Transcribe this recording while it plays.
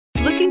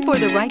Looking for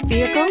the right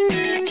vehicle?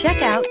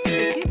 Check out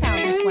the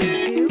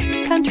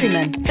 2022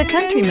 Countryman. The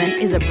Countryman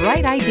is a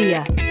bright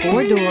idea.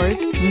 4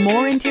 doors,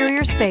 more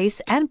interior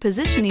space, and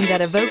positioning that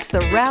evokes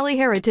the rally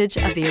heritage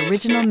of the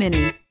original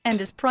Mini,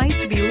 and is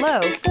priced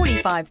below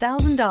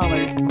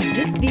 $45,000.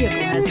 This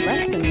vehicle has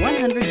less than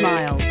 100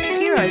 miles.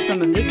 Here are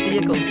some of this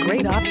vehicle's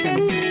great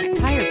options: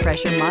 tire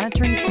pressure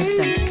monitoring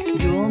system,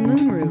 dual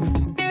moonroof,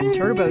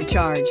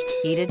 turbocharged,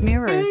 heated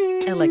mirrors,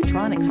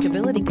 electronic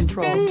stability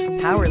control,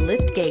 power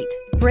lift gate,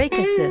 brake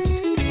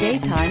assist,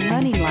 daytime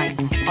running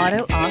lights,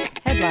 auto-off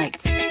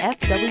headlights,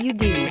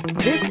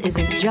 FWD. This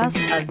isn't just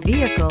a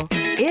vehicle,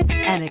 it's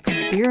an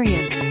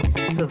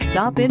experience. So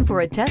stop in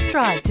for a test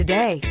drive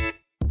today.